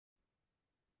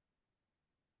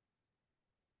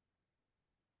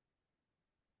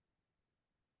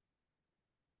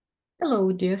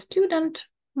Hello, dear student.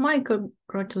 My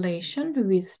congratulations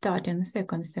with starting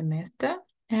second semester,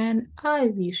 and I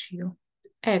wish you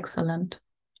excellent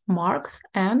marks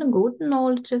and good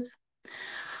knowledges.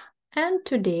 And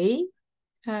today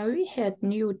we had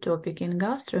new topic in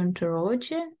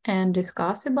gastroenterology and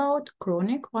discuss about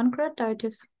chronic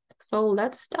pancreatitis. So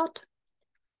let's start.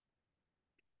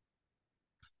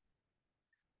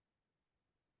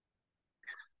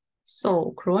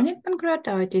 So, chronic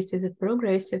pancreatitis is a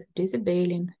progressive,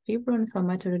 disabling,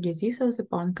 fibroinflammatory disease of the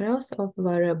pancreas of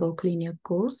variable clinical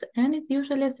course and is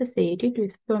usually associated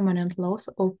with permanent loss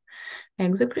of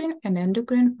exocrine and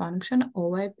endocrine function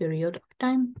over a period of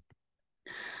time.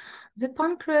 The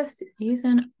pancreas is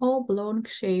an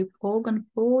oblong-shaped organ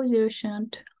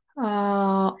positioned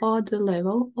at the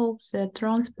level of the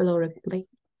transpyloric plate,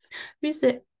 with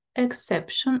the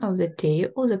exception of the tail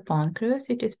of the pancreas,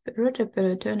 it is a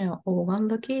retroperitoneal organ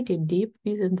located deep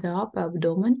within the upper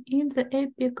abdomen in the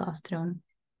epigastrium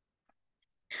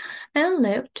and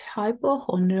left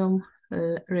hypochondrial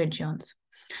regions.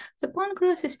 The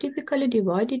pancreas is typically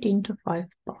divided into 5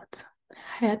 parts.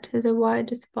 Head is the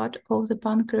widest part of the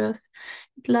pancreas.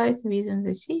 It lies within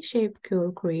the C-shaped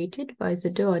curve created by the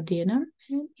duodenum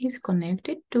and is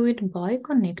connected to it by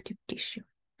connective tissue.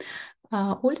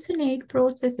 Alternate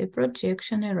process a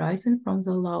projection arising from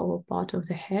the lower part of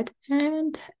the head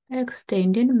and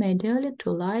extending medially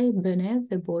to lie beneath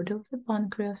the body of the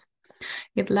pancreas.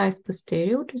 It lies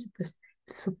posterior to the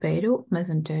superior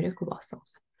mesenteric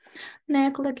vessels.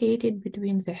 Neck located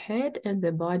between the head and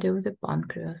the body of the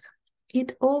pancreas.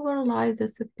 It overlies the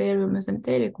superior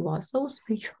mesenteric vessels,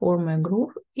 which form a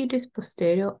groove. It is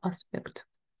posterior aspect.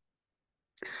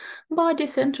 Body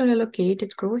centrally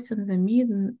located, crossing the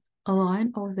midline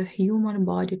of the human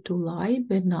body to lie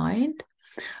behind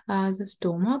the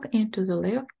stomach and to the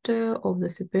left of the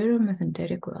superior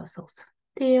mesenteric vessels.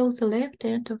 Tail, the left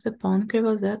end of the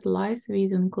pancreas that lies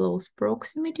within close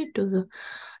proximity to the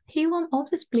hilum of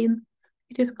the spleen.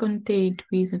 It is contained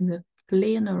within the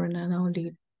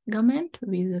splenorenal ligament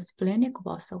with the splenic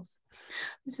vessels.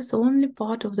 This is only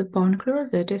part of the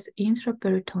pancreas that is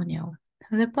intraperitoneal.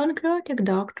 The pancreatic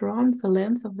duct runs the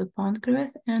length of the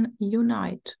pancreas and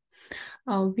unites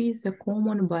with the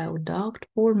common bile duct,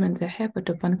 forming the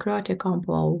hepatopancreatic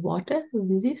ampulla of water.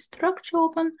 This structure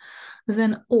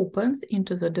then opens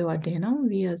into the duodenum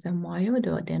via the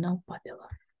myoduodenal papilla.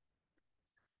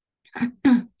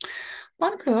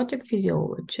 Pancreatic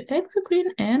physiology,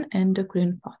 exocrine and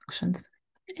endocrine functions.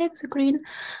 Exocrine,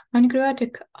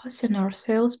 pancreatic acinar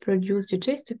cells produce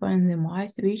digestive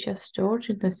enzymes which are stored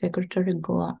in the secretory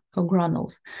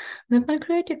granules. The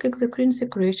pancreatic exocrine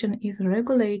secretion is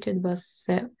regulated by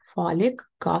cephalic,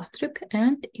 gastric,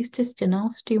 and intestinal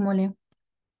stimuli.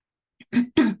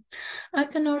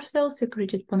 Acinar cells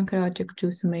secreted pancreatic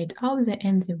juice made of the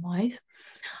enzymes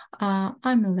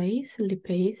amylase,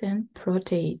 lipase, and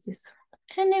proteases.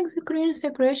 And exocrine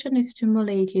secretion is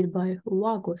stimulated by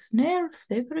vagus nerve,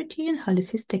 secretin,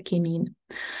 cholecystokinin,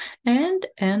 and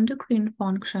endocrine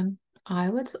function.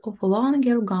 Islets of lung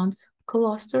organs,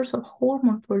 clusters of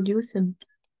hormone-producing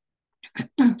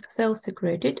cells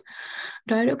secreted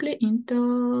directly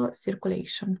into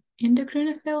circulation.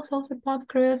 Endocrine cells of the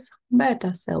pancreas,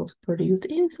 beta cells produce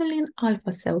insulin,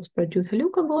 alpha cells produce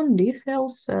glucagon, D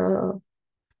cells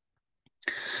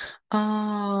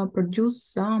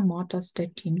produce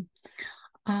somatostatin.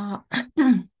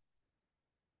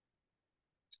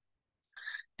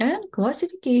 And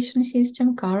classification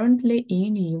system currently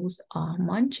in use are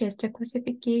Manchester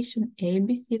classification,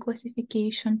 ABC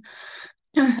classification,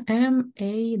 MANNHEIM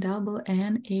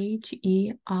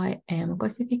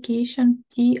classification,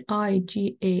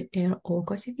 TIGARO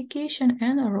classification,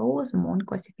 and Rosemont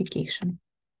classification.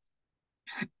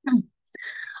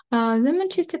 The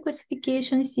Manchester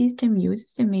classification system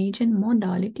uses imaging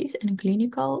modalities and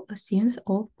clinical scenes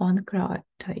of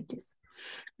pancreatitis.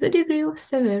 The degree of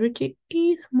severity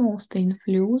is mostly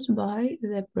influenced by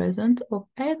the presence of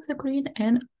exocrine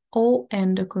and or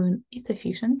endocrine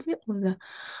insufficiency of the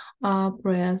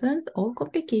presence of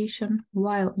complication,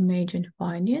 while imaging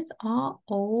findings are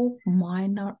of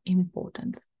minor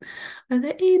importance.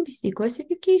 The ABC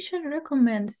classification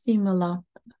recommends similar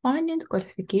findings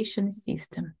classification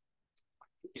system.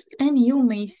 And you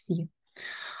may see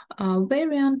a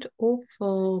variant of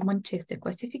Manchester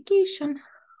classification,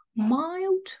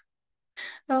 mild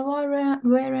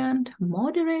variant,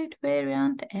 moderate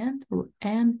variant, and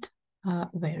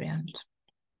variant.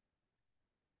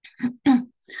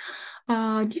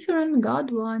 Different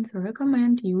guidelines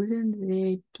recommend using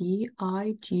the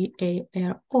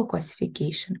TIGARO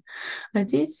classification.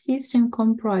 This system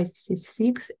comprises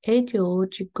 6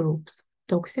 etiologic groups: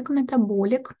 toxic,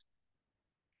 metabolic,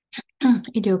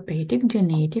 idiopathic,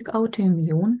 genetic,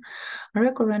 autoimmune,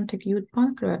 recurrent acute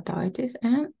pancreatitis,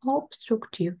 and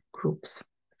obstructive groups.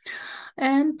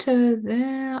 And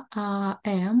the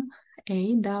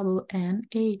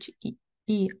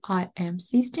MANNHEIM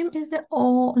system is the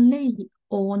only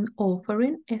one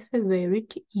offering a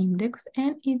severity index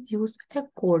and is used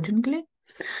accordingly.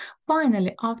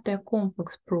 Finally, after a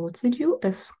complex procedure,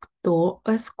 a score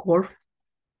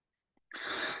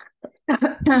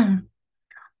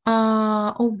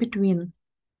of between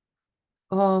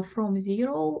from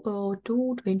 0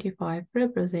 to 25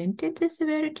 represented, the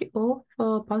severity of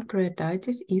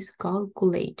pancreatitis is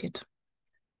calculated.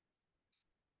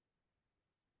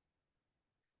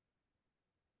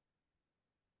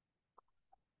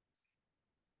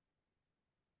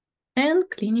 And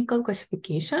clinical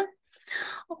classification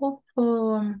of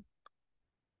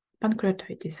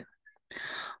pancreatitis.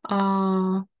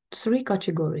 3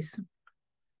 categories.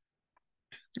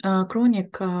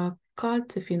 Chronic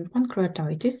calcific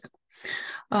pancreatitis,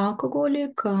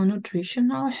 alcoholic,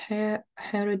 nutritional,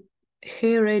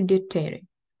 hereditary.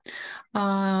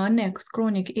 Next,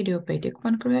 chronic idiopathic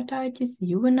pancreatitis,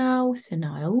 juvenile,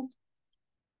 senile.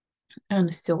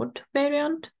 And third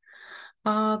variant,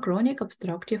 chronic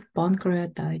obstructive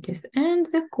pancreatitis. And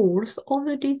the course of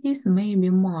the disease may be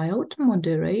mild,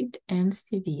 moderate, and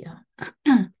severe.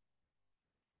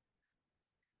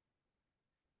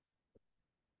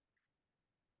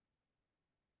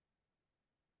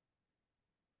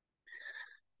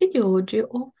 Etiology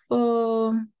of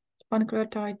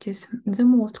pancreatitis. The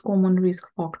most common risk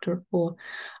factor for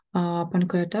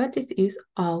pancreatitis is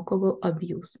alcohol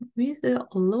abuse, with a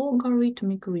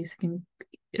logarithmic risk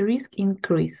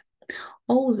increase,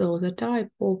 although the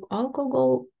type of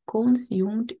alcohol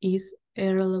consumed is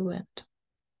irrelevant.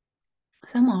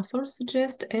 Some authors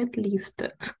suggest at least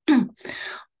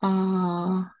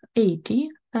 80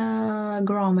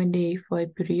 grams a day for a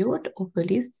period of at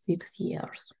least 6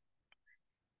 years.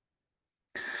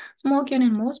 Smoking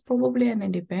is most probably an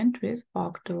independent risk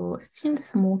factor. Since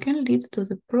smoking leads to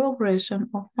the progression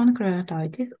of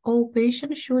pancreatitis, all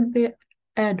patients should be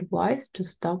advised to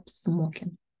stop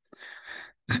smoking.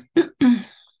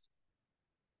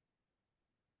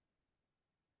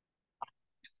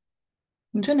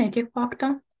 Genetic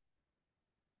factor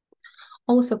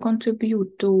also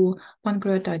contribute to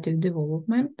pancreatitis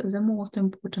development. The most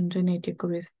important genetic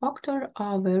risk factor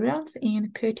are variants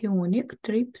in cationic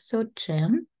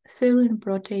tryptogen, serine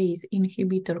protease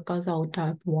inhibitor casal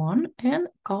type 1, and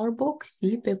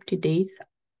carboxypeptidase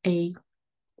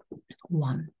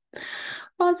A1.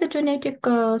 Other genetic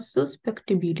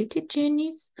susceptibility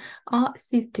genes are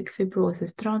cystic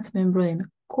fibrosis, transmembrane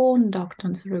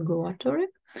conductance regulatory,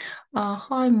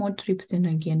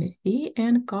 hemotrypsinogenesis,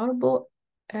 and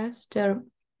carboester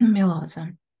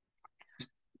melasa.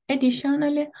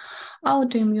 Additionally,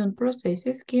 autoimmune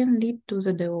processes can lead to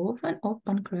the development of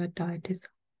pancreatitis.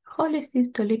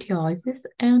 Cholecystolithiasis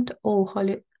and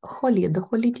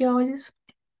cholelithiasis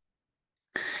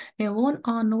alone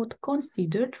are not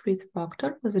considered risk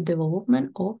factors for the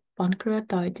development of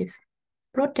pancreatitis.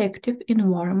 Protective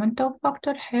environmental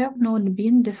factors have not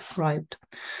been described.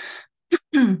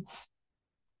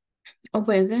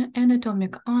 Whether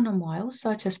anatomic anomalies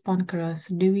such as pancreas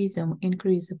divisum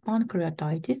increase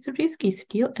pancreatitis risk is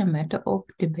still a matter of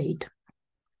debate.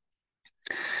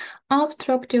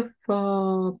 Obstructive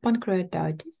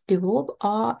pancreatitis develop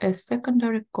are a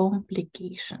secondary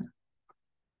complication.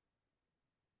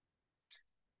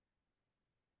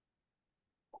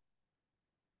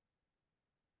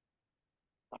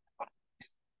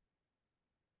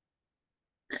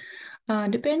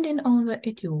 Depending on the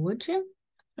etiology,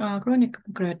 chronic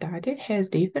pancreatitis has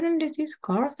different disease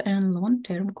course and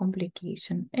long-term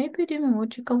complications.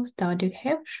 Epidemiological studies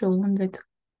have shown that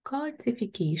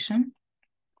calcification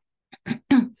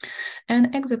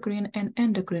and exocrine and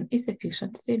endocrine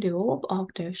insufficiency develop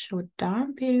after a short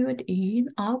time period in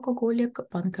alcoholic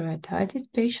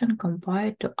pancreatitis patients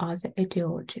compared to other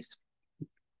etiologies.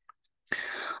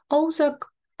 Also,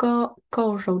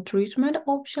 causal treatment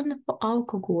options for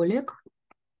alcoholic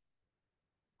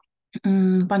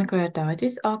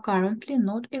pancreatitis are currently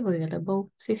not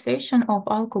available. Cessation of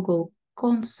alcohol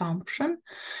consumption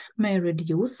may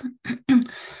reduce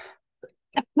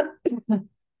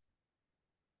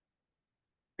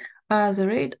the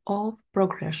rate of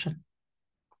progression,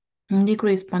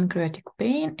 decrease pancreatic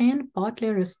pain, and partly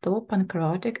restore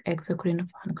pancreatic exocrine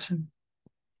function.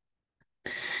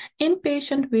 In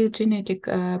patients with genetic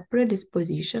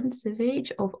predispositions, the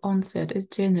age of onset is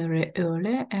generally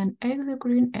earlier, and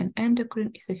exocrine and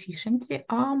endocrine insufficiency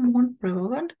are more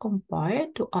prevalent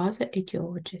compared to other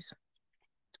etiologies.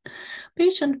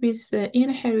 Patients with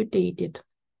inherited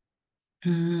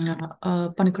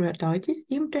pancreatitis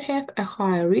seem to have a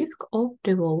higher risk of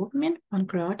developing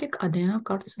pancreatic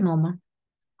adenocarcinoma.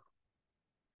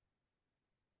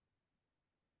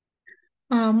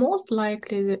 Most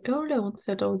likely, the early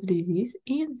onset of the disease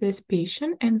in this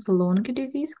patient and the long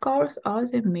disease course are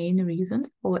the main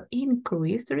reasons for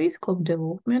increased risk of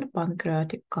developing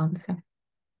pancreatic cancer.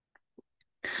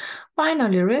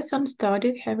 Finally, recent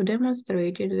studies have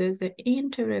demonstrated that the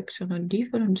interaction of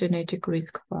different genetic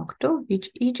risk factors with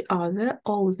each other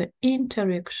or the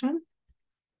interaction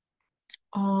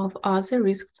of other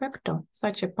risk factors,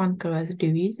 such as pancreas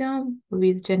division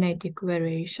with genetic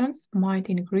variations, might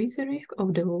increase the risk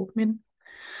of developing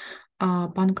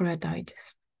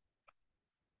pancreatitis.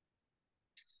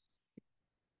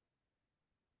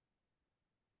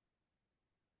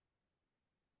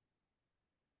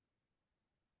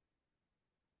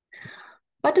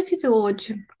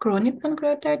 Pathophysiology. Chronic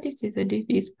pancreatitis is a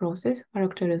disease process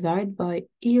characterized by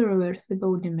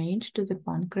irreversible damage to the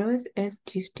pancreas as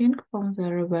distinct from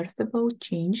the reversible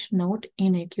change noted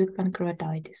in acute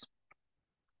pancreatitis.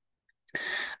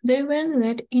 The events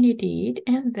that initiate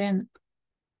and then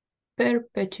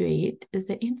perpetuate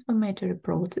the inflammatory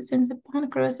process in the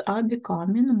pancreas are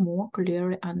becoming more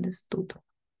clearly understood.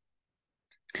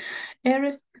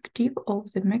 Irrespective of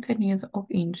the mechanism of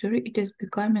injury, it is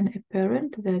becoming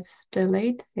apparent that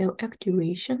stellate cell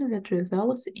activation that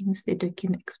results in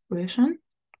cytokine expression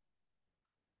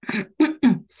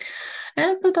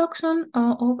and production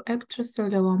of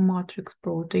extracellular matrix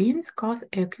proteins cause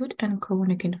acute and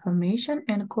chronic inflammation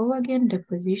and collagen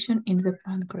deposition in the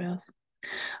pancreas.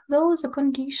 Though the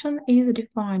condition is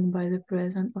defined by the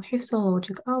presence of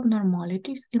histologic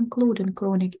abnormalities, including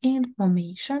chronic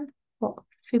inflammation,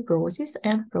 fibrosis,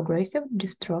 and progressive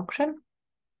destruction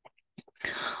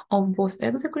of both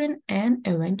exocrine and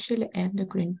eventually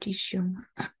endocrine tissue.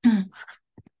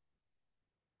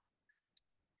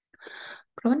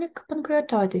 Chronic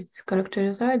pancreatitis is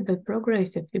characterized by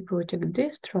progressive fibrotic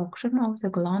destruction of the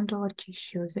glandular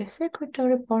tissue. The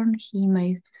secretory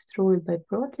parenchyma is destroyed by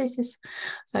processes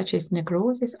such as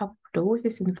necrosis,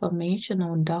 apoptosis, inflammation,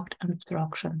 or duct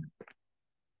obstruction.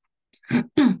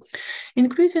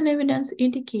 Increasing evidence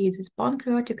indicates that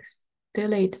pancreatic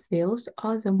stellate cells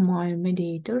are the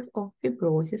mediators of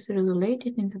fibrosis,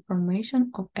 resulting in the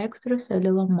formation of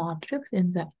extracellular matrix in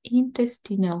the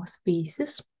intestinal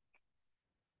spaces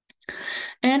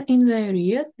and in the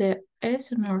areas the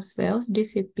acinar cells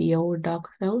disappear or duct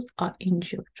cells are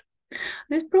injured.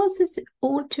 This process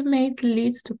ultimately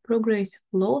leads to progressive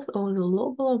loss of the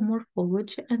lobular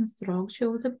morphology and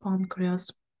structure of the pancreas,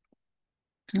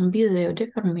 be there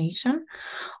deformation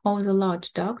of the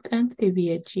large duct and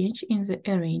severe change in the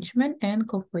arrangement and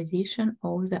composition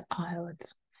of the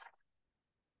islets.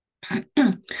 The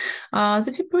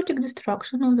fibrotic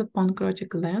destruction of the pancreatic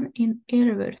gland is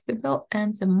irreversible,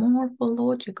 and the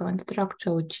morphological and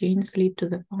structural changes lead to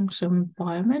the functional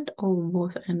impairment of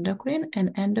both endocrine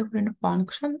and endocrine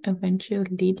function, eventually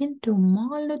leading to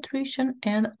malnutrition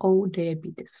and/or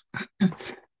diabetes.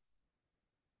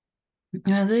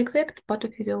 The exact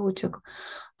pathophysiological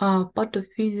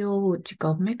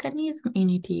mechanism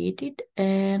initiated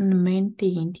and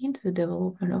maintained in the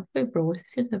development of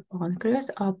fibrosis in the pancreas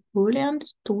are poorly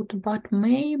understood, but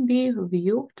may be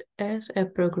viewed as a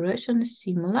progression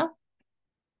similar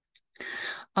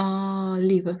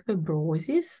liver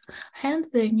fibrosis.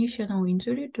 Hence, the initial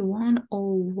injury to one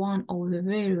of the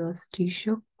various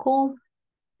tissue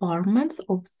compartments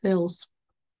of cells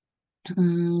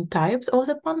types of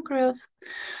the pancreas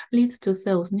leads to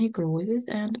cell necrosis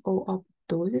and/or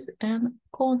apoptosis and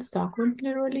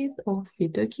consequently release of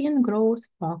cytokine growth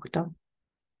factor,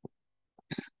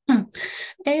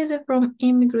 either from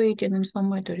immigrating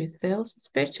inflammatory cells,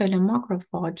 especially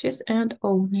macrophages,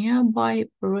 and/or nearby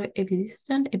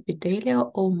pre-existent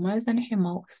epithelial or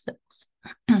mesenchymal cells.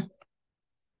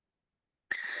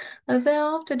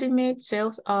 Thereafter, the made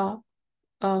cells are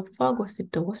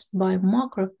phagocytosed by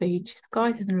macrophages,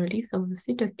 causing release of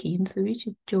cytokines, which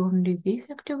in turn disease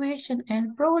activation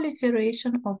and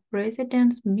proliferation of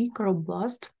resident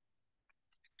microblasts,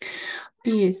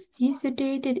 PSC,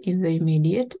 situated in the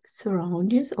immediate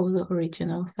surroundings of the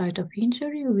original site of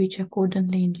injury, which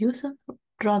accordingly induce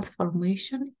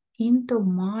transformation into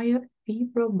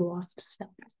myofibroblast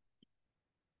cells.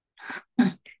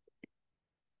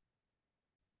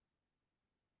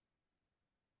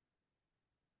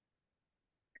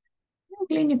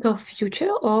 Clinical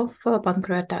feature of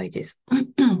pancreatitis.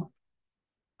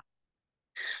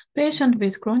 Patients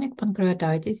with chronic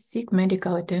pancreatitis seek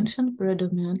medical attention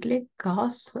predominantly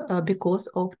because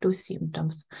of two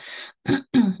symptoms: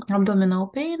 abdominal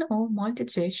pain or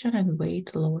multigestion and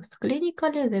weight loss.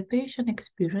 Clinically, the patient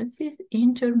experiences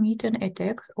intermittent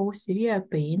attacks or severe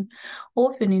pain,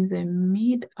 often in the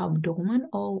mid-abdomen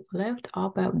or left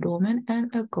upper abdomen,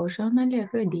 and occasionally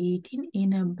radiating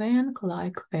in a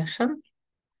bank-like fashion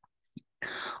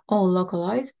or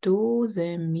localized to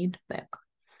the mid-back.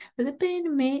 The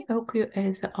pain may occur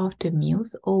as after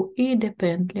meals or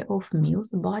independently of meals,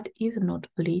 but is not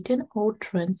fleeting or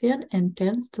transient and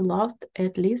tends to last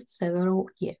at least several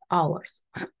hours.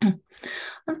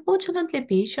 Unfortunately,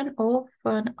 patients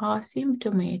often are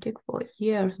symptomatic for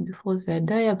years before the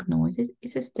diagnosis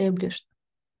is established.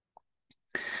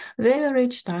 The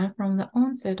average time from the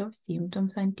onset of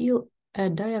symptoms until a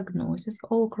diagnosis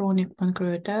of chronic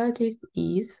pancreatitis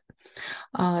is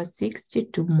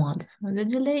 62 months. The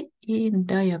delay in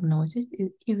diagnosis is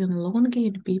even longer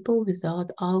in people without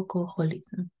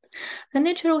alcoholism. The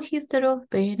natural history of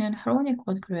pain and chronic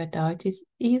pancreatitis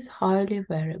is highly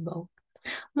variable.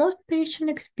 Most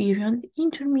patients experience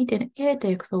intermittent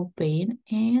attacks of pain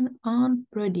and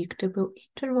unpredictable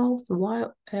intervals,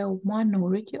 while a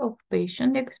minority of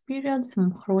patients experience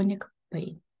chronic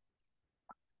pain.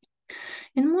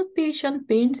 In most patients,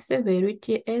 pain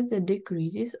severity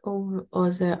decreases over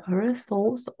the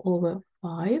results over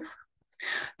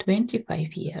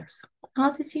 25 years.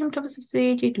 Other symptoms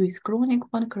associated with chronic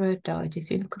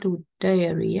pancreatitis include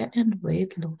diarrhea and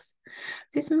weight loss.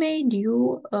 This may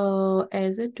due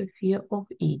to fear of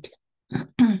eating,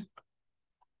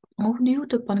 or due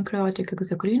to pancreatic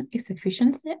exocrine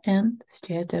insufficiency and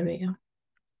steatorrhea.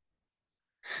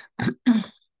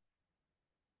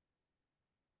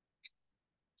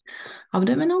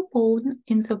 Abdominal pain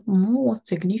is the most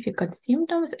significant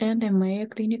symptoms and a major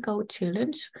clinical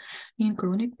challenge in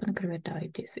chronic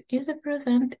pancreatitis. It is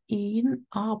present in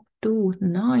up to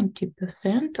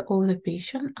 90% of the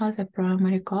patients as a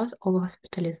primary cause of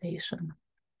hospitalization.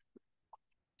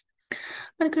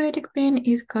 Pancreatic pain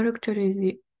is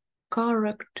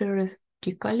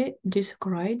characteristically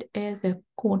described as a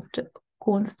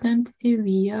constant,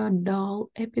 severe, dull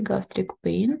epigastric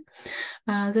pain,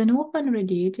 then often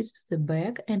radiates to the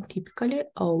back and typically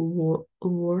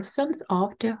worsens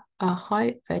after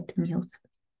high-fat meals.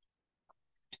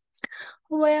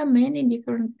 Where many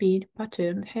different pain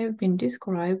patterns have been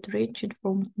described, ranging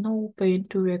from no pain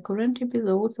to recurrent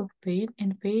episodes of pain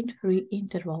and pain-free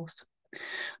intervals,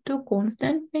 to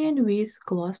constant pain with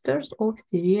clusters of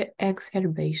severe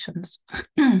exacerbations.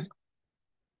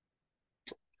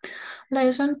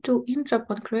 Lesion to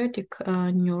intrapancreatic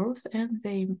nerves and the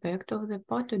impact of the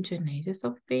pathogenesis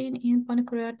of pain in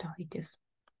pancreatitis.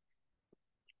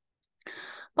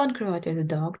 Pancreatic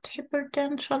duct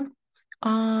hypertension.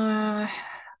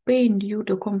 Pain due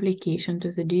to complication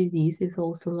to the disease is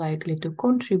also likely to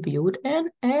contribute, and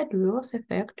adverse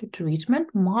effect to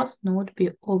treatment must not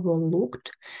be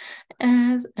overlooked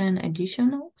as an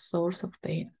additional source of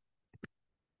pain.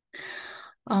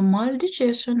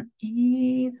 Maldigestion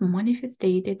is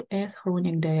manifested as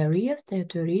chronic diarrhea,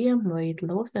 steatorrhea, weight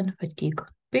loss, and fatigue.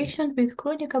 Patients with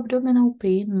chronic abdominal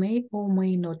pain may or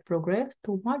may not progress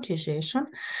to maldigestion,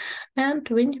 and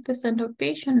 20% of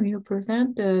patients will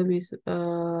present with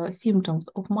symptoms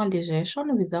of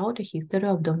maldigestion without a history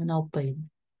of abdominal pain.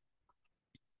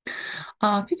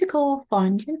 Physical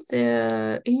findings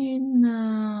in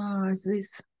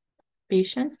these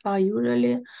patients are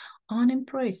usually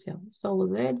unimpressive, so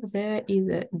that there is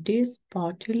a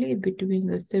disparity between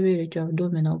the severity of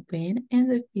abdominal pain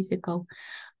and the physical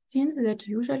signs that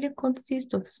usually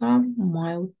consist of some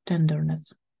mild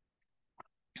tenderness.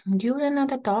 During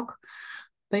an attack,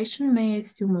 patient may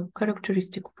assume a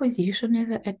characteristic position in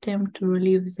the attempt to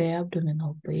relieve the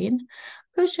abdominal pain.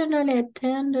 Occasionally, a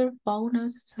tender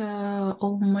fullness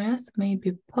or mass may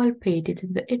be palpated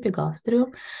in the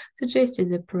epigastrium, suggesting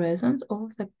the presence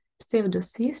of the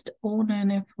pseudocyst or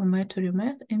an inflammatory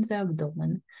mass in the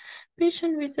abdomen.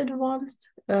 Patients with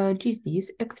advanced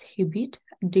disease exhibit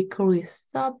decreased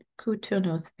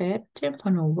subcutaneous fat,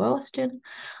 tympanoid welting,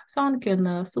 sunken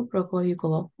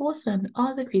supraclavicular force, and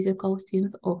other physical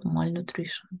signs of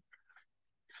malnutrition.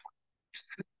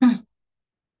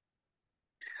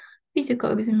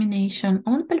 Physical examination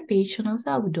on palpation of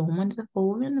the abdomen, the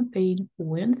following pain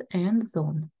points and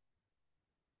zone.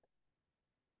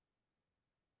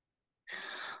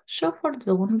 Shepherd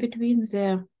zone between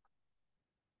the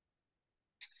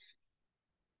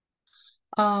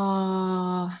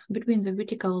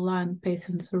vertical line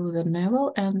passing through the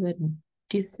navel and the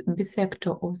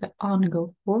bisector of the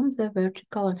angle forms the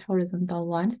vertical and horizontal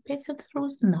lines passing through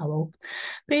the navel.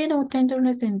 Pain or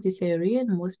tenderness in this area is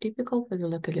most typical for the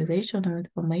localization of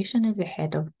inflammation in the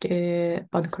head of the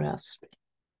pancreas.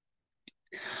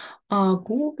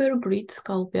 Goober-Grid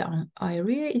scalpel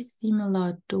area is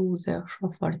similar to the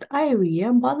Schofert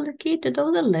area, but located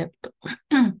on the left.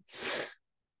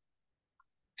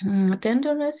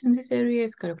 Tenderness in this area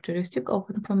is characteristic of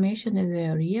inflammation in the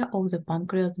area of the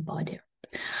pancreas body.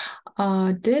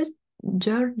 This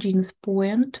Jardin's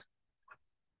point,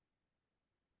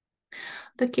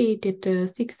 located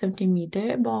 6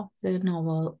 cm above the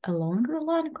navel along the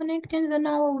line connecting the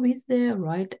navel with the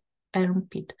right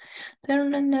armpit.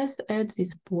 Tenderness at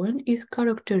this point is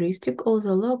characteristic of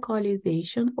the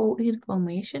localization of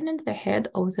inflammation in the head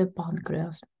of the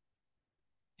pancreas.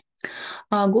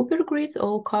 Goober-Grid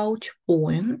or couch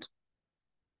point,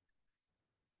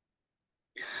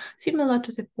 similar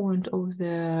to the point of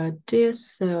the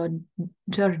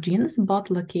Jardins, but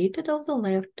located on the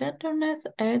left. Tenderness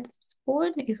at this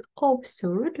point is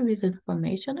observed with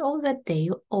inflammation of the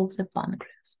tail of the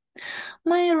pancreas.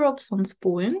 Meyer-Robson's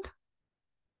point,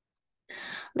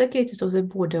 located on the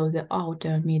border of the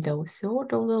outer middle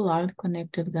third of the line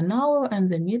connecting the navel and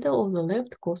the middle of the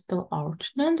left costal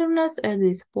arch. Tenderness at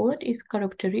this point is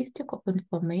characteristic of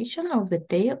inflammation of the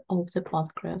tail of the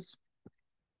pancreas.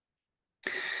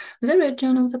 The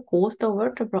region of the costal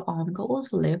vertebral angle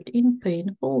is left in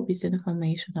painful with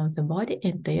inflammation of the body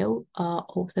and tail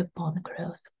of the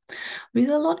pancreas. With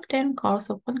a long-term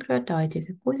course of pancreatitis,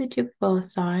 a positive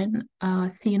sign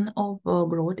of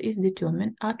growth is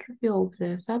determined atrophy of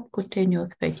the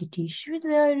subcutaneous fatty tissue in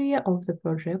the area of the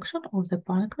projection of the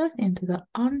pancreas into the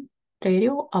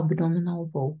anterior abdominal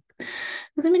wall.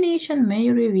 Examination may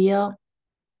reveal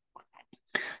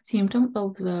symptoms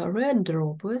of the red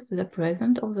droplets, the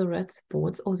presence of the red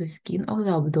spots of the skin of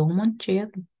the abdomen,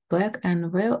 chest, back,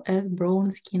 and well as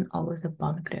brown skin over the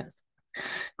pancreas.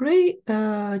 Gray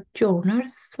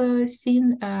Turner's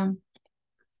scene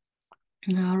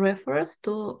refers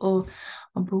to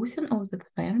a bruising of the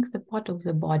flanks, the part of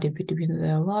the body between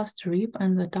the last rib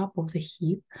and the top of the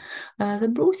hip. The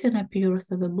bruising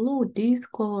appears as a blue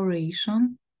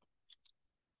discoloration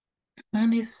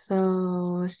and is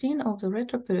seen of the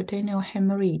retroperitoneal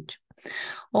hemorrhage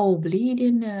or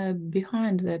bleeding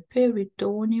behind the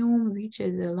peritoneum, which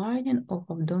is the lining of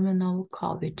abdominal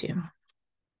cavity.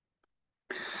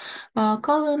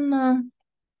 Colon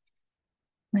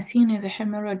seen as a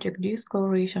hemorrhagic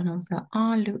discoloration of the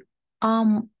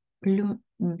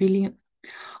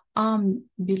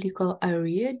umbilical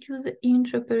area due to the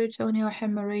intraperitoneal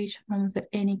hemorrhage from the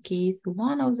any case.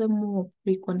 One of the more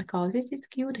frequent causes is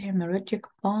acute hemorrhagic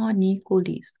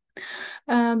panniculitis.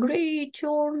 Gray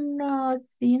turn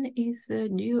seen is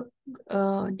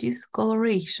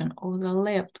discoloration of the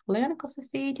left flank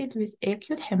associated with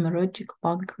acute hemorrhagic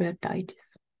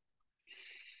pancreatitis.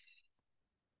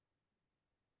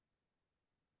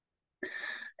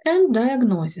 And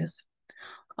diagnosis.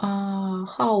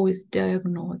 How is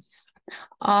diagnosis?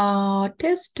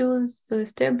 Tests to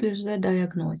establish the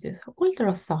diagnosis: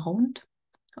 ultrasound,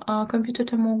 computer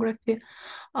tomography,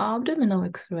 abdominal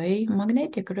X-ray,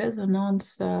 magnetic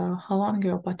resonance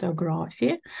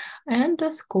cholangiopathography,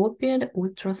 endoscopy, and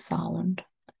ultrasound.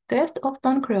 Test of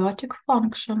pancreatic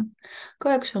function,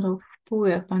 collection of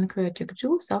poor pancreatic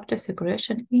juice after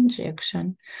secretion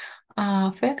injection,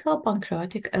 fecal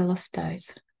pancreatic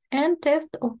elastase, and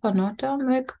test of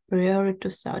anatomic prior to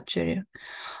surgery,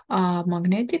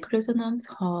 magnetic resonance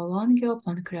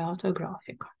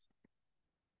cholangiopancreatographic.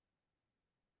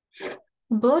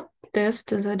 Blood test.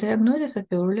 The diagnosis of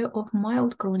early of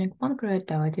mild chronic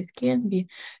pancreatitis can be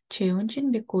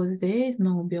challenging because there is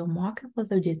no biomarker for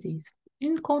the disease.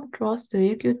 In contrast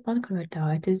to acute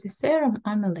pancreatitis, the serum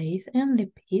amylase and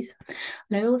lipase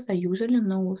levels are usually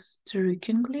not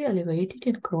strikingly elevated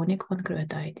in chronic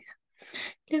pancreatitis.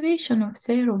 Elevation of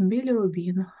serum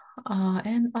bilirubin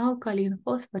and alkaline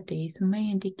phosphatase may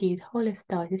indicate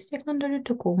cholestasis secondary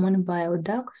to common bile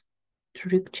duct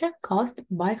stricture caused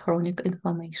by chronic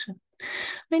inflammation.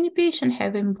 Many patients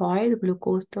have impaired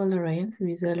glucose tolerance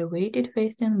with elevated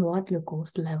fasting blood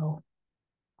glucose level.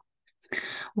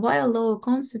 While low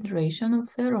concentration of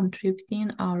serum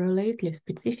trypsin are relatively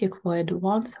specific for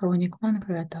advanced chronic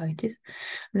pancreatitis,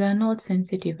 they are not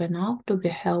sensitive enough to be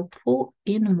helpful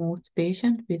in most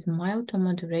patients with mild to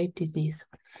moderate disease.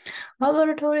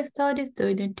 Laboratory studies to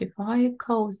identify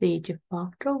causative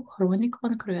factor of chronic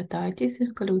pancreatitis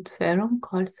include serum,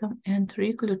 calcium, and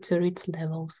triglycerides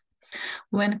levels.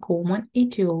 When common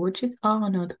etiologies are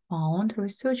not found,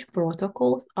 research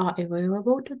protocols are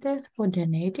available to test for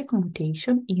genetic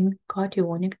mutation in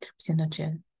cationic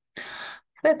trypsinogen.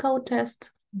 Fecal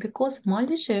tests. Because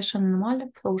maldigestion and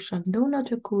malabsorption do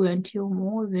not occur until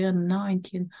more than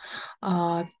 19%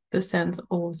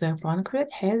 of the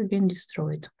pancreas has been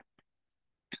destroyed.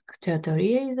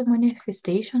 Steatorrhea is a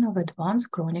manifestation of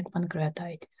advanced chronic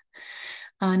pancreatitis.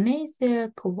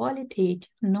 Neither qualitative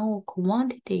nor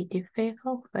quantitative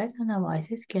fecal fat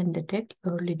analysis can detect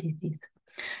early disease.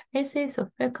 Assays of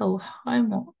fecal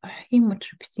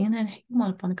hemotrypsin and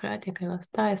human pancreatic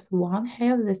elastase 1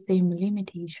 have the same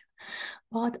limitation,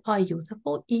 but are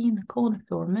useful in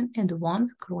confirming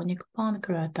advanced chronic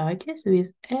pancreatitis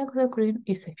with exocrine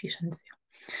insufficiency.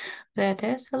 The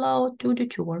tests allow to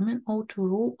determine or to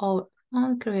rule out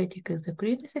pancreatic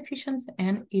exocrine insufficiency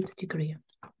and its degree.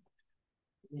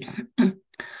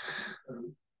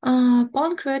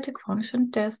 Pancreatic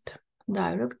function test,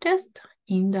 direct test,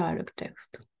 indirect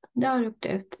test. Direct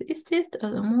test is tested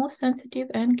as the most sensitive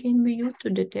and can be used to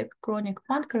detect chronic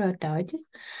pancreatitis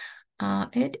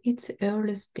at its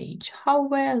early stage.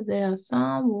 However, they are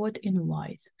somewhat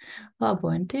unwise,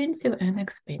 labo-intensive, and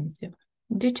expensive.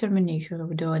 Determination of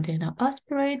duodenal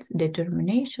aspirates,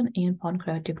 determination in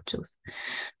pancreatic juice,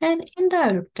 and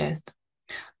indirect test.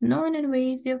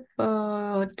 Non-invasive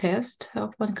tests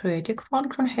of pancreatic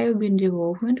function have been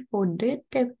developed for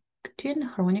detecting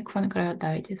chronic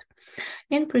pancreatitis.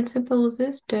 In principle,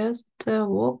 these tests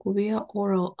work via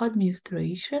oral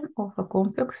administration of a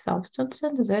complex substance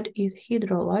that is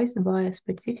hydrolyzed by a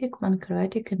specific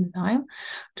pancreatic enzyme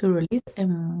to release a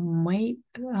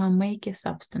maky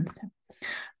substance.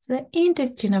 The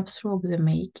intestine absorbs the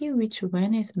maky, which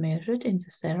then is measured in the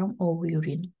serum or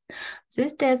urine.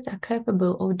 These tests are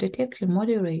capable of detecting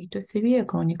moderate to severe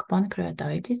chronic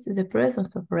pancreatitis. The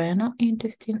presence of renal,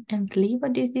 intestine, and liver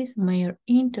disease may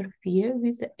interfere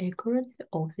with the accuracy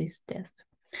of this test.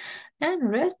 And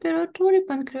respiratory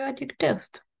pancreatic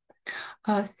test.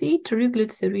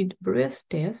 C-triglyceride breath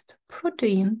test,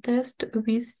 protein test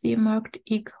with C-marked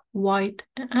egg white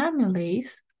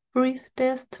amylase, breath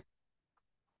test.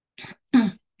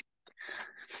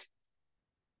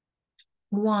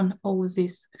 One of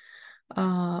these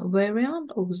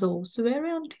variant of those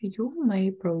variant you may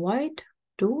provide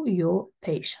to your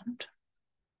patient.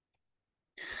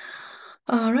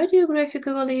 Radiographic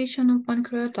evaluation of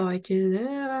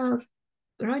pancreatitis.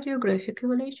 The radiographic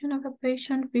evaluation of a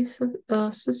patient with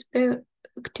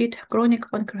suspected chronic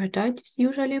pancreatitis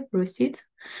usually proceeds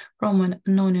from a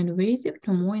non-invasive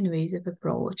to more invasive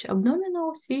approach.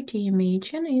 Abdominal CT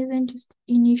imaging is the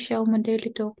initial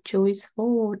modality of choice,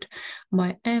 followed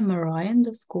by MRI,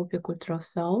 endoscopic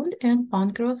ultrasound, and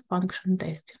pancreas function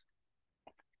testing.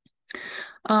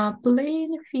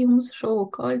 Plain films show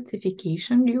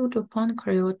calcification due to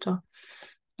pancreatitis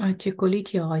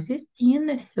in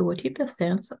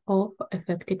 30% of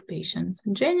affected patients.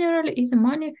 Generally, it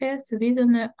manifests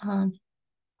within a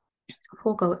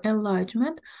focal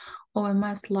enlargement or a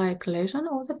mass-like lesion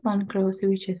of the pancreas,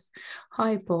 which is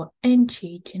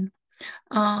hypoenchating.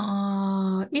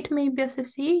 It may be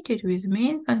associated with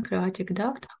main pancreatic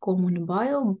duct, common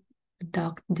bile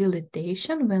duct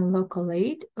dilatation when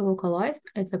localized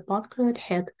at the pancreatic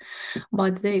head,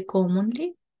 but they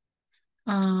commonly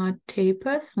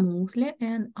taper smoothly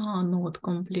and are not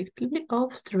completely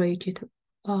obstructed.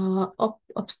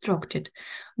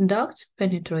 Ducts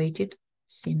penetrated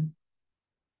thin.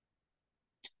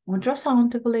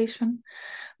 Ultrasound evaluation.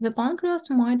 The pancreas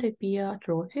might appear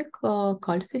atrophic,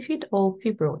 calcified, or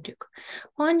fibrotic.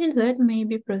 Findings that may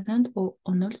be present on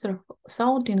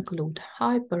ultrasound include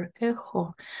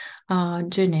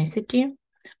hyperechogenicity,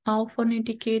 often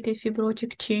indicated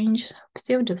fibrotic change,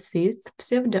 pseudocysts,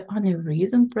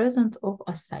 pseudoaneurysm, presence of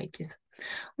ascites.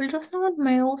 Ultrasound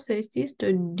may also assist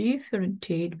to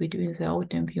differentiate between the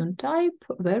autoimmune type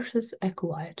versus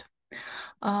acquired.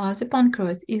 The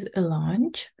pancreas is a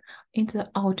large. In the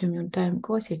autoimmune type,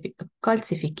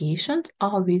 calcifications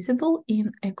are visible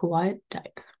in acquired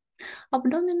types.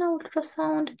 Abdominal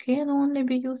ultrasound can only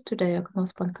be used to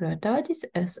diagnose pancreatitis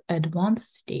as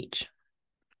advanced stage.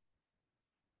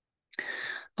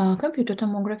 Computer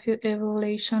tomography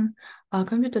evaluation.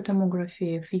 Computer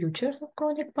tomography features of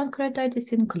chronic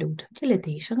pancreatitis include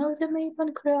dilatation of the main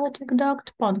pancreatic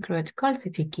duct, pancreatic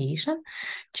calcification,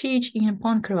 change in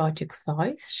pancreatic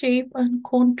size, shape, and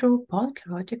contour,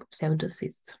 pancreatic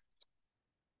pseudocysts.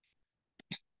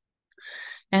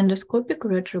 Endoscopic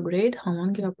retrograde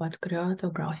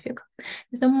cholangiopancreatographic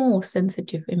is the most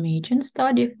sensitive imaging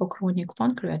study for chronic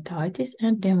pancreatitis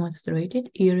and demonstrated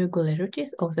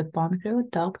irregularities of the pancreas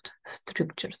duct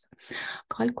structures.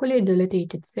 Calculate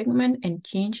dilated segment and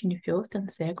change in first and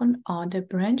second other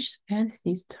branch and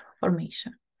cyst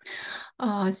formation.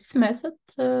 This method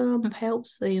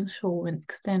helps in showing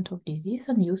extent of disease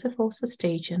and useful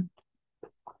staging.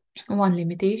 One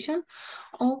limitation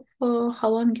of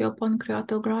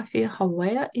cholangiopancreatography,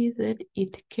 however, is that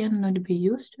it cannot be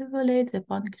used to evaluate the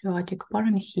pancreatic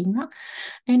parenchyma,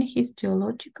 and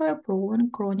histologically proven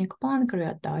chronic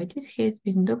pancreatitis has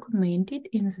been documented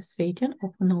in the setting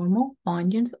of normal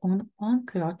findings on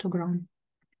pancreatogram.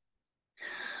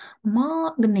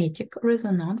 Magnetic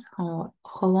resonance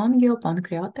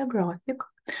cholangiopancreatographic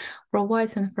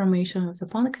provides information of the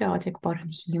pancreatic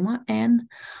parenchyma and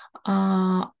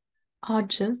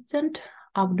adjacent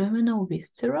abdominal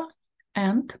viscera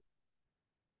and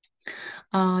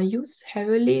use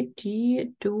heavily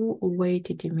T2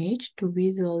 weighted image to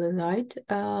visualize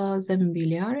the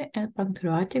biliary and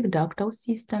pancreatic ductal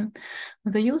system.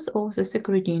 The use of the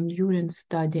secretin during the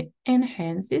study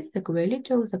enhances the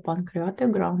quality of the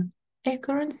pancreatogram.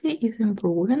 Accuracy is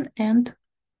improving and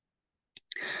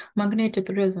magnetic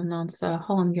resonance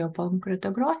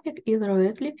cholangiopancreatographic is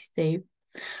relatively safe,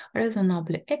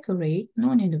 reasonably accurate,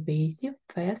 non-invasive,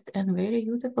 fast, and very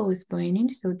useful in planning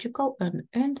surgical and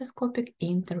endoscopic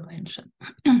intervention.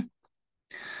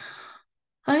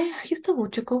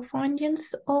 Histological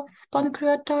findings of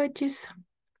pancreatitis.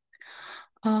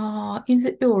 In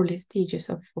the early stages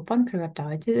of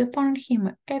pancreatitis, the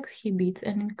parenchyma exhibits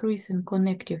an increase in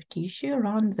connective tissue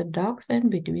around the ducts and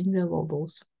between the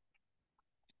lobules.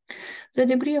 The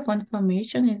degree of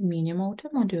inflammation is minimal to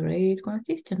moderate,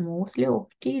 consisting mostly of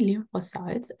T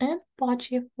lymphocytes and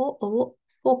patchy focal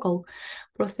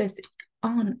process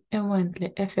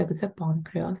unevenly affects the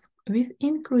pancreas. With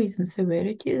increasing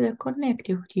severity, the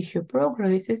connective tissue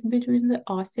progresses between the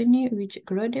acini, which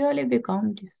gradually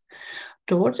become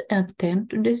distorted and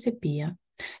tend to disappear.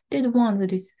 Advanced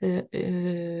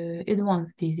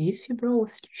disease,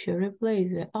 fibrous tissue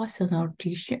replaces the acinar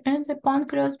tissue and the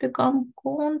pancreas become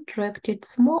contracted,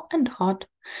 small and hot.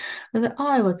 The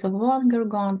islets of lung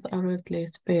organs are rarely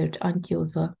spared until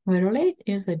they were late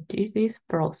in the disease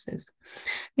process.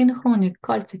 In chronic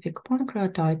calcific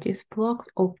pancreatitis, plaques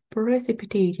of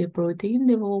precipitated protein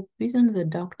develop within the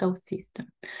ductal system.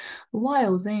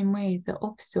 While they may be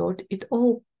observed in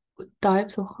all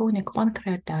types of chronic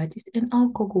pancreatitis in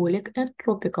alcoholic and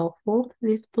tropical forms,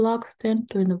 these plaques tend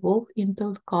to evolve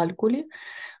into calculi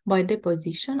by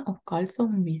deposition of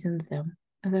calcium within them.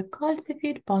 The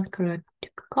calcified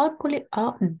pancreatic calculi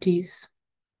are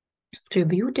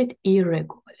distributed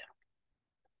irregularly.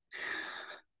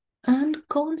 And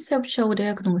conceptual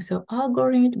diagnosis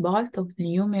algorithm based on the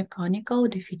new mechanical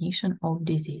definition of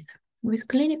disease. With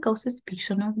clinical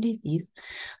suspicion of disease,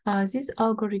 this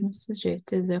algorithm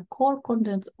suggests the core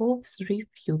contents of three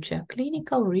future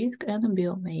clinical risk and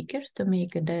biomarkers to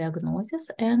make a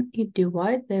diagnosis, and it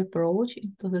divides the approach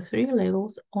into the three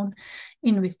levels on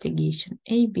investigation,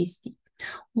 ABC.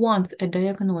 Once a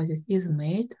diagnosis is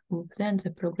made, then the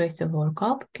progressive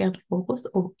workup can focus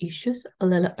on issues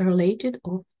related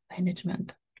to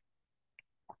management.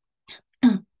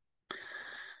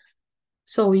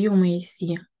 So you may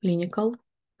see clinical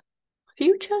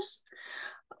features,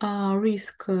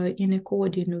 risk in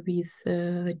according with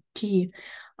TIGAR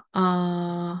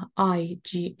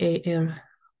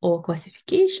or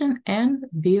classification and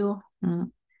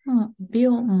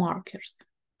biomarkers.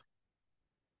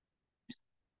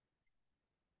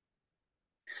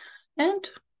 And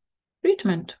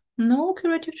treatment. No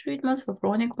curative treatments for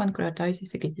chronic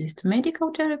pancreatitis exist.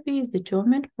 Medical therapy is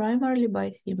determined primarily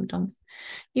by symptoms.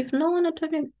 If no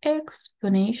anatomic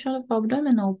explanation of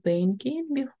abdominal pain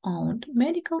can be found,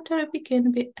 medical therapy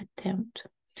can be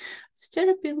attempted. This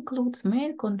therapy includes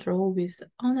main control with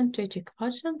anesthetic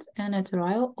agents and a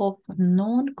trial of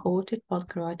non-coated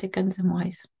pancreatic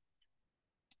enzymes.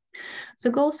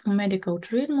 The goals of medical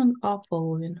treatment are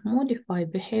following: modify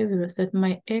behaviors that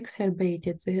may exacerbate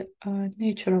the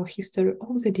natural history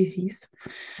of the disease,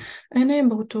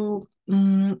 enable the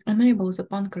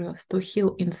pancreas to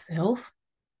heal itself,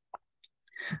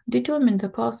 determine the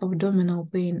cause of abdominal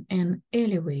pain and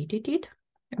elevate it,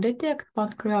 detect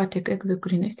pancreatic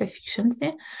exocrine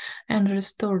insufficiency and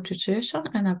restore digestion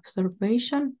and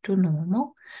absorption to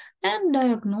normal, and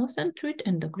diagnose and treat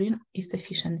endocrine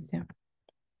insufficiency.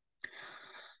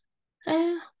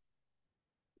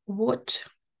 What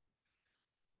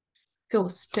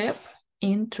first step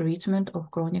in treatment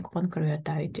of chronic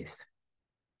pancreatitis?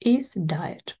 is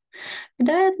diet. A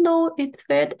diet low in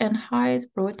fat and high in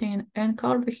protein and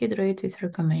carbohydrates is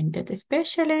recommended,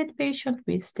 especially in patients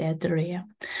with steatorrhea.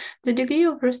 The degree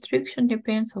of restriction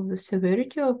depends on the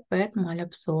severity of fat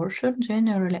malabsorption.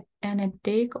 Generally, an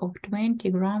intake of 20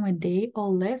 grams a day or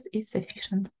less is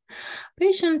sufficient.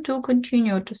 Patients who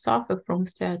continue to suffer from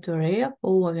steatorrhea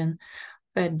following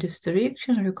fat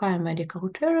restriction require medical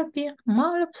therapy.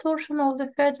 Malabsorption of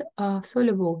the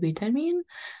fat-soluble vitamin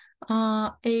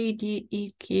A, D,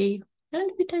 E, K,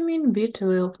 and vitamin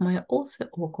B12 may also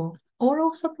occur.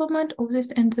 Oral supplement of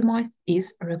these enzymes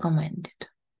is recommended.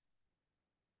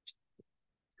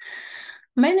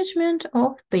 Management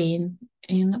of pain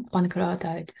in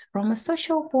pancreatitis. From a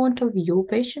social point of view,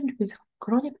 patients with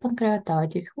chronic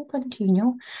pancreatitis who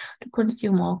continue to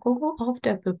consume alcohol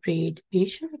after appropriate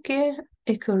patient care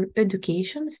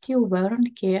education still warrant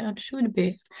care and should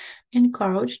be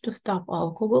encouraged to stop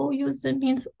alcohol use by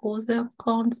means of the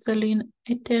counseling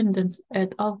attendance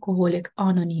at Alcoholics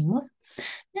Anonymous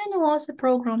and was a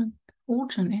program.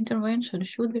 Urgent intervention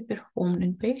should be performed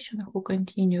in patients who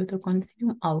continue to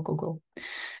consume alcohol.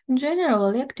 In general,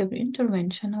 elective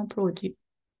interventional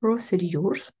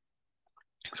procedures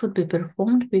should be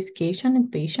performed with caution in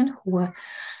patients who are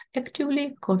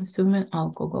actively consuming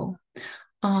alcohol.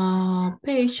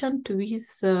 Patients with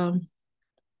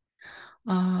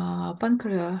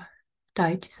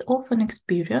pancreatitis often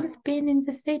experience pain in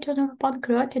the setting of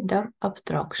pancreatic duct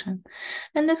obstruction.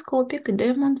 Endoscopic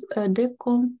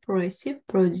decompressive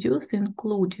procedures,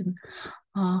 including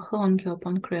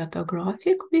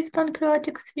cholangiopancreatographic with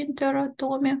pancreatic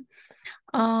sphincterotomy,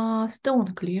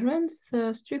 stone clearance,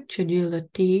 structure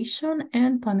dilatation,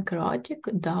 and pancreatic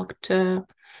duct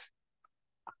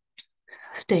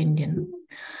stenting.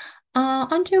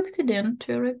 Antioxidant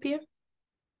therapy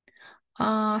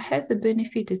has a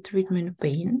benefited treatment of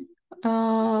pain,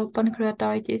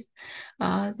 pancreatitis.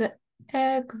 The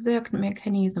exact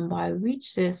mechanism by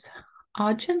which these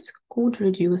agents could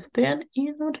reduce pain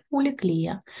is not fully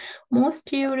clear. Most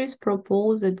theories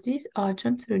propose that these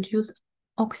agents reduce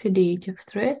oxidative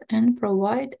stress and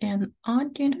provide an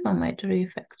anti-inflammatory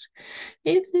effect.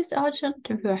 If this agent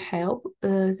will help,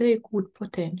 they could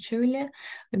potentially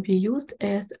be used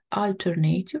as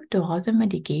alternative to other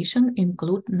medications,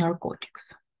 including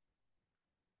narcotics.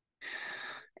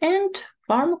 And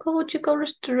pharmacological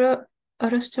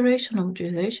restoration of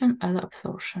digestion and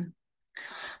absorption.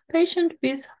 Patients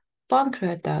with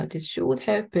pancreatitis should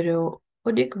have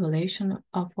periodic evaluation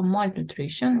of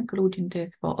malnutrition, including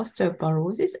tests for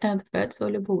osteoporosis and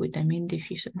fat-soluble vitamin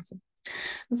deficiency.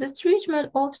 The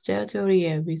treatment of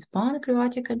steatorrhea with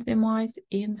pancreatic enzymes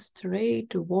in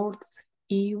straight wards,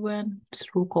 even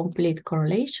through complete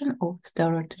correlation of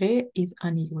steatorrhea, is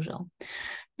unusual.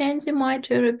 Enzyme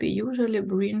therapy usually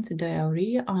brings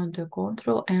diarrhea under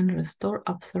control and restores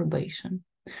absorption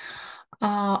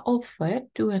of fat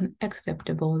to an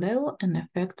acceptable level and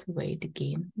affects weight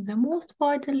gain. The most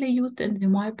widely used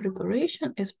enzyme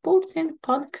preparation is porcine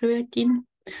pancreatin.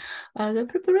 The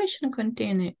preparation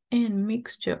contains a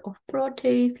mixture of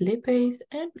protease, lipase,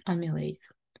 and amylase.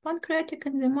 Pancreatic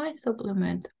enzyme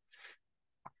supplement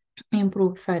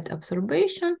improve fat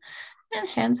absorption and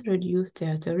hence reduce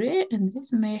steatorrhea, and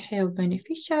this may have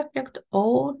beneficial effect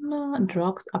on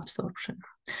drugs absorption.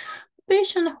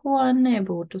 Patients who are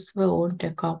unable to swallow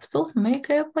into capsules may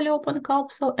carefully open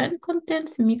capsule and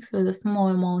contents mixed with a small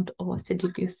amount of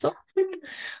acidic sulfate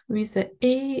with a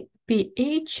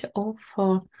pH of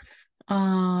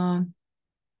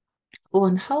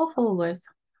 4.5 or less,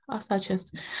 such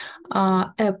as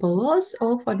applesauce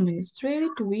of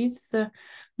administered with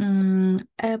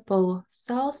apple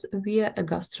sauce via a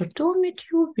gastrostomy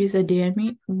tube with a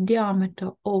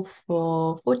diameter of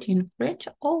 14 French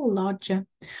or larger.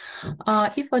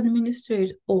 If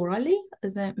administered orally,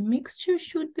 the mixture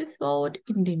should be swallowed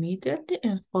immediately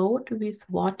and followed with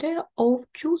water or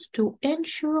juice to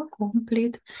ensure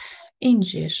complete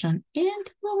ingestion.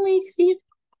 And you may see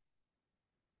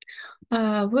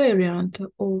a variant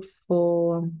of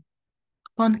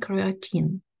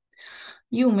pancreatin.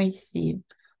 You may see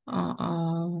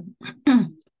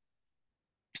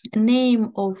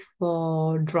name of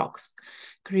drugs,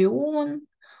 Creon,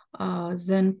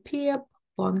 then PEP,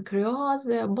 pancrease,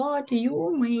 but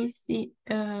you may see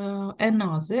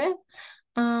another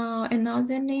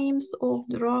names of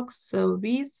drugs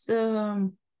with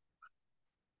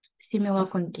similar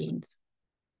contents.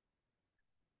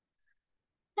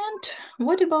 And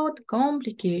what about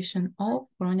complication of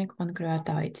chronic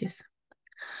pancreatitis?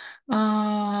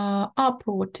 Are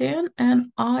protein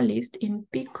and are listed in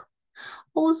peak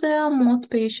Although most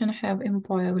patients have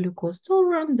impaired glucose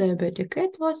tolerance, diabetic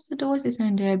ketoacidosis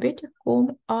and diabetic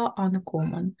coma are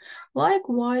uncommon.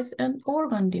 Likewise, an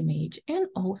organ damage and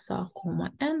also are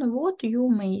common. And what you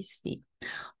may see: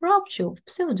 rupture of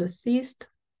pseudocyst,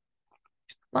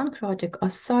 pancreatic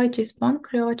ascites,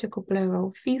 pancreatic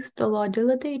pleural fistula,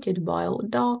 dilated bile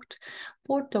duct,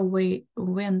 portaway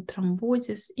vein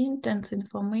thrombosis, intense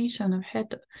inflammation of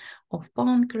head of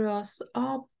pancreas,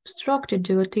 obstructed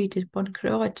dilated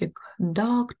pancreatic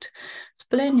duct,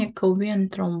 splenic vein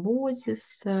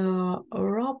thrombosis,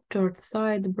 ruptured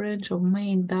side branch of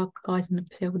main duct causing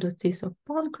pseudocyst of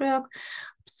pancreas,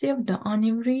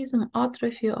 pseudoaneurysm,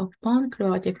 atrophy of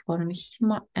pancreatic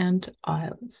parenchyma, and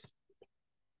ILS.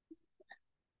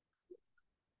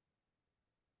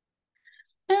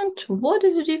 And what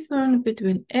is the difference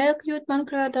between acute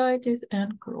pancreatitis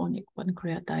and chronic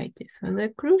pancreatitis?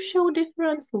 The crucial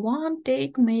difference one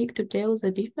take make to tell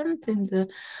the difference in the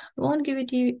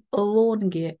longevity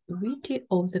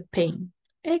of the pain.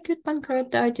 Acute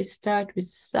pancreatitis starts with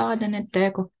sudden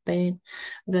attack of pain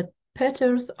that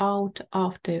peters out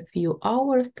after a few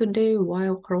hours today,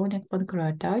 while chronic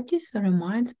pancreatitis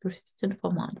remains persistent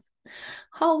for months.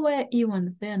 However,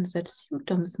 even then, that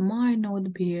symptoms might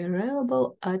not be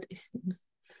reliable as it seems.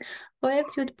 For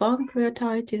acute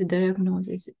pancreatitis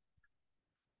diagnosis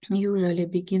usually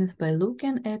begins by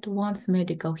looking at one's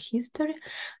medical history,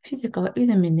 physical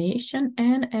examination,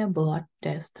 and a blood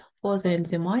test for the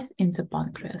enzymes in the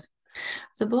pancreas.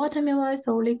 The blood amylase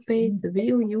oligase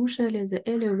will usually be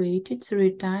elevated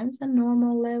 3 times the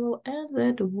normal level, and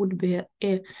that would be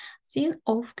a sign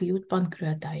of acute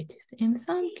pancreatitis. In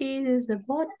some cases, the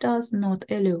blood does not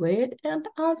elevate, and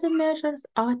other measures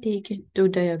are taken to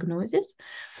diagnosis,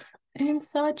 and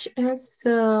such as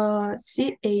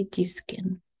CAT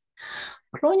scan.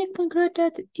 Chronic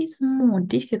pancreatitis is more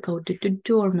difficult to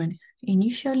determine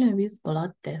initially with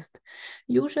blood tests.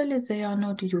 Usually they are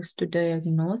not used to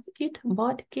diagnose it,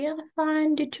 but can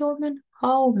determine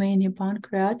how many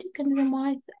pancreatic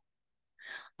enzymes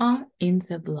are in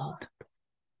the blood.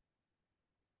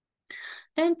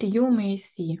 And you may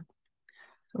see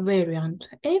variant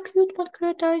acute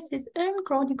pancreatitis and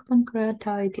chronic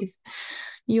pancreatitis.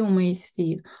 You may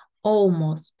see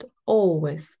almost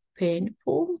always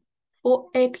painful for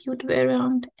acute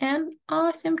variant and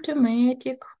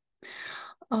asymptomatic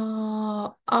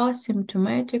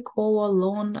over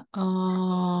long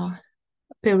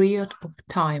period of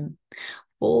time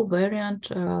for variant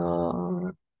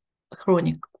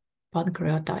chronic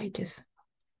pancreatitis.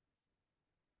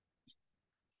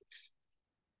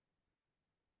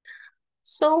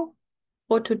 So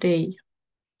for today,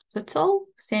 that's all.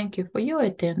 Thank you for your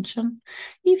attention.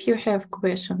 If you have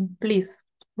questions, please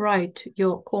write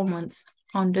your comments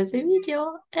under the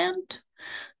video, and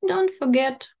don't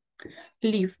forget,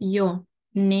 leave your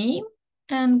name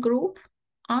and group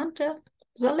under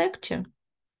the lecture.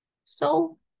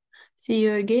 So see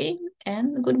you again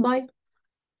and goodbye.